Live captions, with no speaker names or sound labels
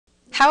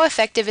How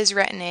effective is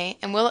Retin-A,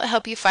 and will it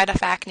help you fight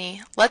off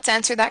acne? Let's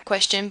answer that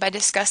question by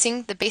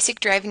discussing the basic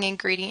driving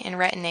ingredient in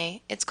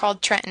Retin-A. It's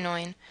called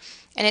tretinoin,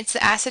 and it's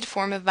the acid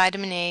form of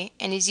vitamin A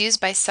and is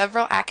used by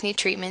several acne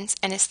treatments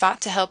and is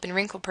thought to help in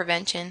wrinkle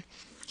prevention.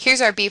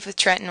 Here's our beef with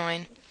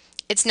tretinoin.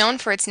 It's known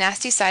for its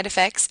nasty side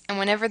effects, and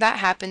whenever that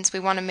happens, we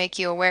want to make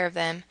you aware of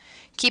them.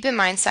 Keep in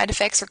mind, side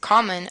effects are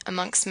common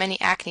amongst many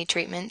acne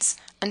treatments.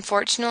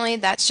 Unfortunately,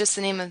 that's just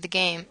the name of the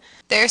game.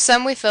 There are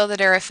some we feel that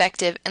are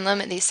effective and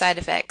limit these side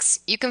effects.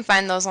 You can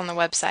find those on the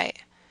website.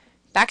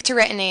 Back to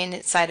Retin-A and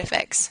its side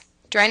effects.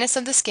 Dryness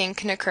of the skin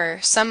can occur.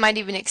 Some might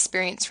even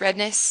experience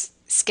redness,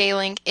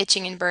 scaling,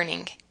 itching, and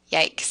burning.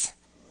 Yikes.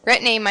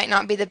 Retin-A might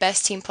not be the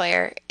best team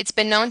player. It's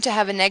been known to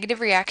have a negative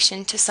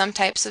reaction to some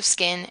types of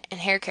skin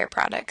and hair care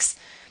products.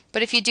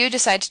 But if you do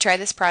decide to try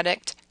this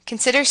product,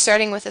 consider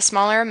starting with a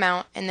smaller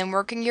amount and then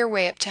working your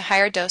way up to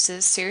higher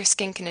doses so your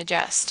skin can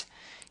adjust.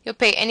 You'll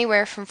pay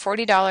anywhere from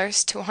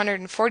 $40 to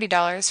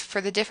 $140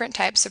 for the different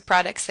types of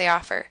products they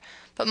offer,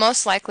 but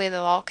most likely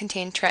they'll all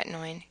contain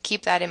tretinoin.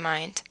 Keep that in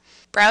mind.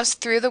 Browse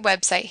through the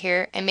website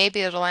here and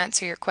maybe it'll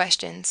answer your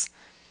questions.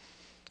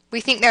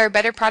 We think there are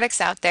better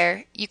products out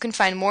there. You can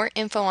find more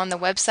info on the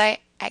website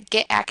at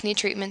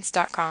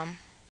getacnetreatments.com.